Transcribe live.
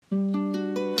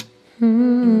I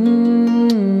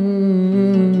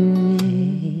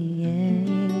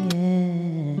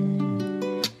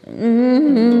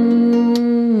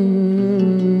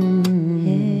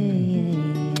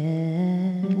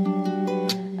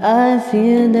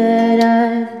feel that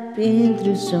I've been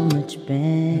through so much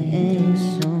pain,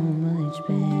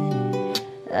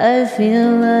 I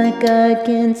feel like I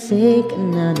can't take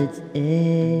another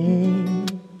day.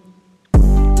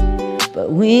 But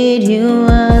with you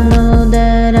I know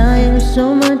that I am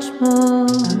so much more.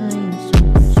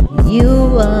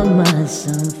 You are my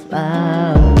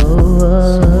sunflower.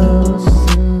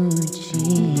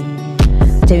 Soojin.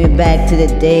 Take me back to the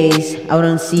days I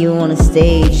wouldn't see you on the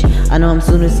stage. I know I'm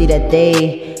soon to see that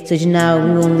day. Soojin, now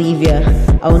we won't leave ya.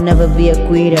 I will never be a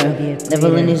quitter. Never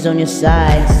land is on your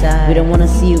side. We don't wanna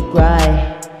see you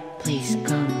cry. Please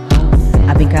come home.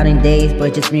 I've been counting days,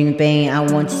 but just bringing pain. I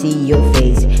want to see your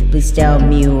face. Please tell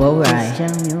me you're alright.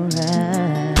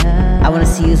 I wanna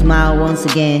see you smile once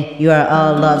again. You are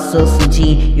all love, so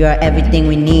Soojin. You are everything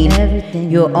we need.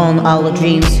 You own all our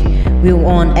dreams. We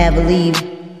won't ever leave.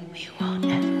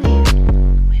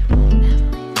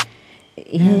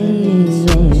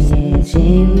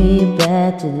 Take me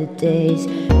back to the days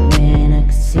when I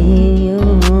could see you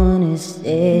on the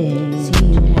stage.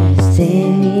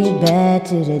 Take me back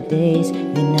to the days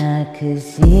when I could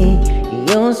see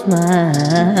your smile.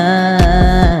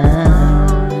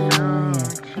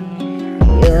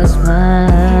 Your smile.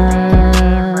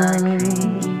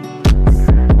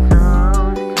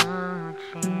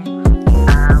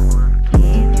 I will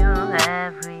give you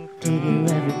everything.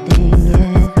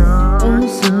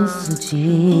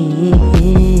 Soojin.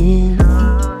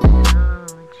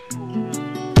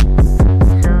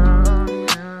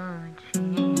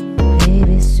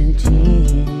 Baby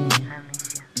Soojin,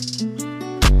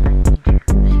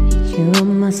 you are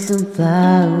my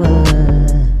sunflower.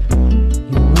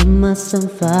 You are my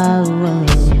sunflower.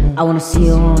 I wanna see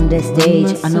you on that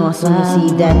stage. I know I soon will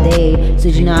see that day.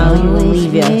 Soojin, now you won't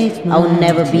leave ya. I will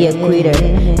never be a quitter.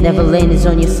 Never land is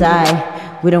on your side.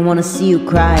 We don't wanna see you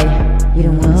cry. You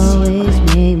don't wanna always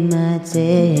make my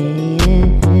day.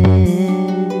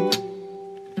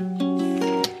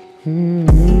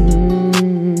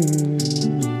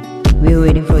 We're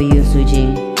waiting for you,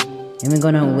 Soojin, and we're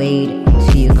gonna wait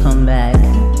till you come back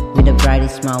with the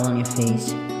brightest smile on your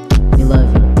face. We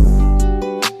love you.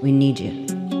 We need you.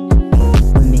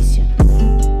 We miss you.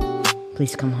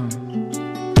 Please come home.